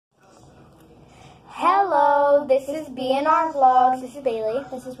Hello, this is BNR Vlogs. This is Bailey.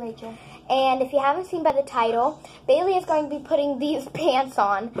 This is Rachel. And if you haven't seen by the title, Bailey is going to be putting these pants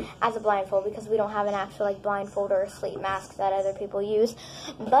on as a blindfold because we don't have an actual like blindfold or a sleep mask that other people use.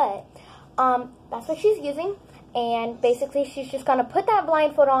 But that's what she's using. And basically she's just going to put that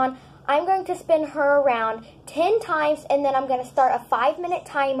blindfold on. I'm going to spin her around 10 times and then I'm going to start a 5-minute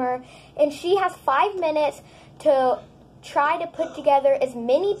timer. And she has 5 minutes to try to put together as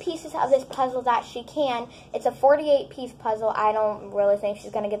many pieces of this puzzle that she can. It's a 48-piece puzzle. I don't really think she's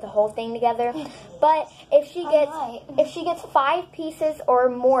gonna get the whole thing together, but if she gets 5 pieces or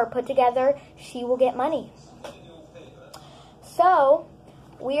more put together, she will get money. So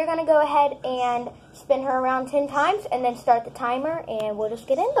we are gonna go ahead and spin her around 10 times and then start the timer, and we'll just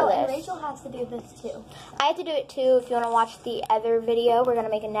get into this. And Rachel has to do this too. I have to do it too. If you want to watch the other video, we're going to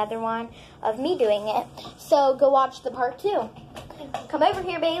make another one of me doing it. So go watch the part 2. Come over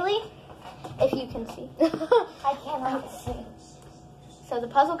here, Bailey, if you can see. I cannot see. So the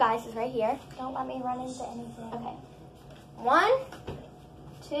puzzle, guys, is right here. Don't let me run into anything. Okay. 1,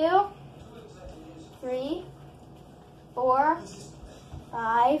 2, 3, 4,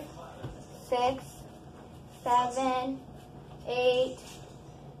 5, 6, 7, 8,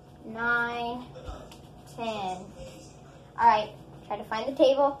 9, 10. Alright, try to find the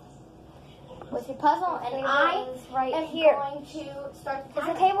table with your puzzle, and I am here. Going to start the Is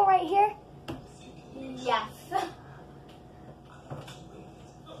timer. the table right here? Yes.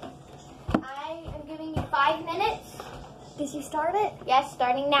 I am giving you 5 minutes. Did you start it? Yes,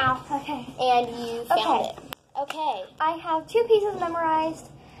 starting now. Okay. And you found it. Okay. I have 2 pieces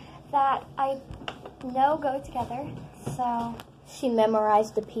memorized that I know go together. So She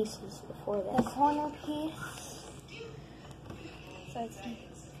memorized the pieces before the this. corner piece. So it's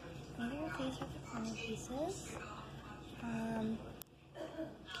neither of these are the corner pieces.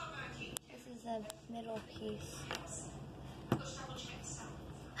 This is a middle piece.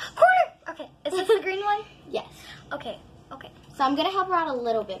 Corner! Okay, is this the green one? Yes. Okay, okay. So I'm going to help her out a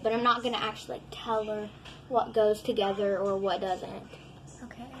little bit, but I'm not going to actually like, tell her what goes together or what doesn't.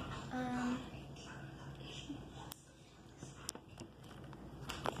 Okay.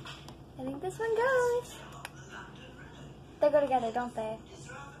 I think this one goes. They go together, don't they?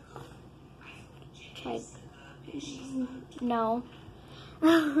 Try. No.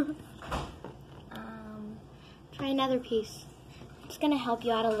 Try another piece. It's going to help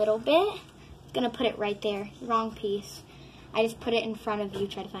you out a little bit. It's going to put it right there. Wrong piece. I just put it in front of you.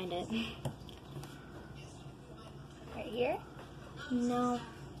 Try to find it. Right here? No.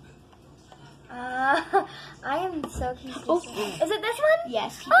 I am so confused. Oh. Is it this one?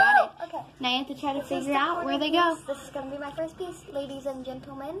 Yes, you got it. Okay. Now you have to try to This is figure the out corner where they go. piece. This is going to be my first piece, ladies and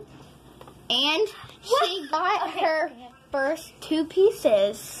gentlemen. And she got her first 2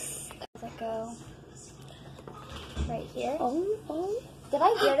 pieces. Does it go right here? Oh. Did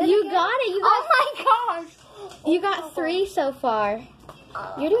I get it? You again? got it. You got, Oh my gosh. You got 3 so far.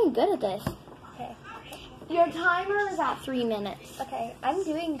 You're doing good at this. Okay. Your timer is at 3 minutes. Okay, I'm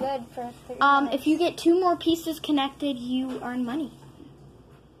doing good for 3 minutes. If you get 2 more pieces connected, you earn money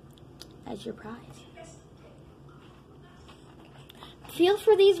as your prize. Feel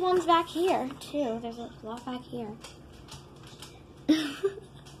for these ones back here too. There's a lot back here.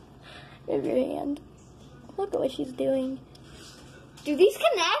 Of your hand. Look at what she's doing. Do these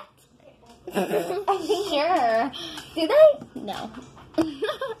connect? Sure. Do they? No.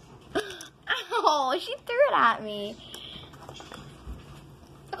 Oh, she threw it at me.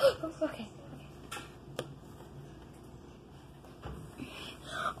 Okay.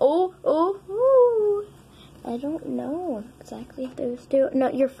 Oh. I don't know exactly if those do. No,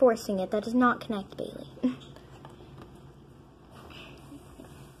 you're forcing it. That does not connect, Bailey.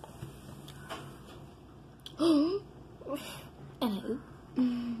 Hello.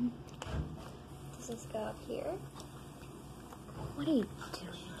 Does this go up here? What are you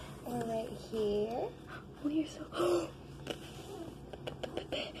doing? Or right here? Oh, you're so...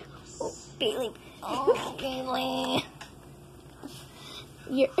 Oh, Bailey. Oh, Bailey.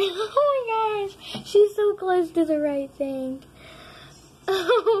 You're... Oh, my gosh. She's so close to the right thing.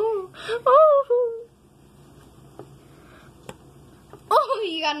 Oh. Oh,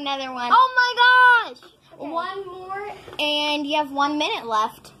 you got another one. Oh my gosh! Okay. One more, and you have 1 minute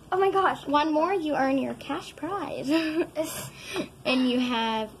left. Oh my gosh. One more, you earn your cash prize. And you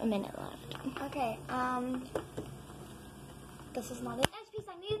have a minute left. Okay, this is not an edge piece.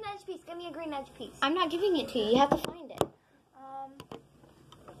 I need an edge piece. Give me a green edge piece. I'm not giving it to you. You have to find it. I'm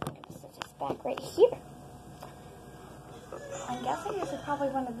going to set this back right here. I'm guessing this is probably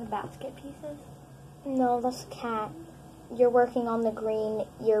one of the basket pieces. No, that's cat. You're working on the green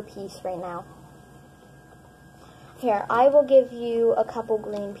earpiece right now. Here, I will give you a couple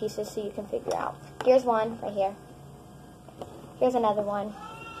green pieces so you can figure out. Here's one right here. Here's another one.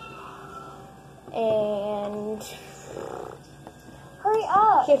 And Hurry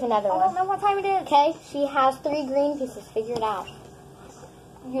up. here's another I one. don't know what time it is. Okay, she has 3 green pieces. Figure it out.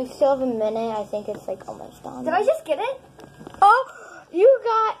 You still have a minute. I think it's like almost done. Did I just get it? Oh, you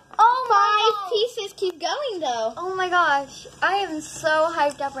got 5 pieces. Keep going though. Oh my gosh. I am so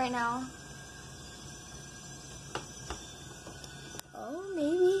hyped up right now. Oh,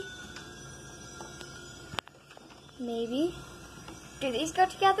 maybe. Maybe. Do these go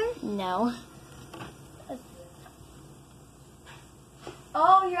together? No.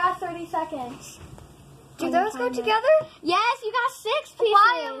 Oh, you're at 30 seconds. Do those go together? Yes, you got 6 pieces.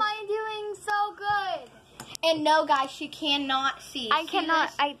 Why am I doing so good? And no, guys, she cannot see. I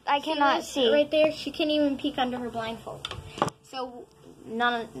cannot. I cannot see. Right there, she can't even peek under her blindfold. So,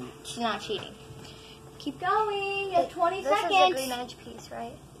 she's not cheating. Keep going. You have 20 seconds. This is the green edge piece,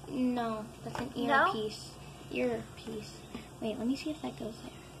 right? No, that's an ear No? piece. Ear piece. Wait, let me see if that goes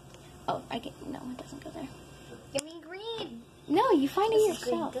there. Oh, no, it doesn't go there. Give me green. No, you find it This is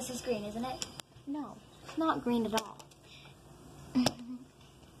green. yourself. This is green, isn't it? No, it's not green at all.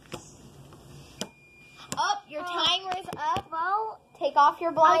 Oh, your timer is up. Well, Take off your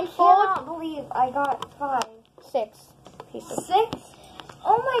I blindfold. cannot believe I got 5. 6 pieces. 6?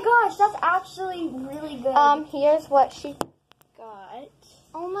 Oh my gosh, that's actually really good. Here's what she got.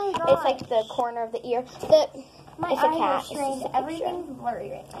 Oh my gosh. It's like the corner of the ear. My it's a eyes cat. are It's just strained. a picture. Everything's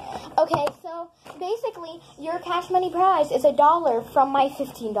blurry right now. Okay, so basically, your cash money prize is $1 from my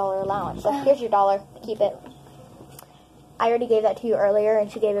 $15 allowance. So here's your $1. Keep it. I already gave that to you earlier, and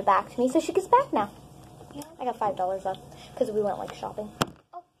she gave it back to me, so she gets back now. I got $5 left because we went like shopping.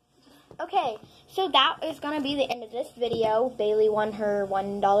 Oh. Okay, so that is gonna be the end of this video. Bailey won her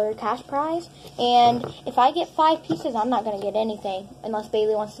 $1 cash prize, and if I get 5 pieces, I'm not gonna get anything unless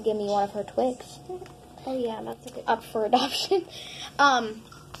Bailey wants to give me one of her Twix. Oh yeah, that's a good Up for adoption.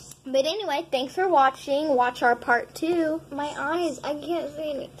 But anyway, thanks for watching. Watch our part 2. My eyes, I can't see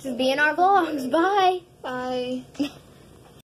anything. This is being our vlogs. Bye. Bye.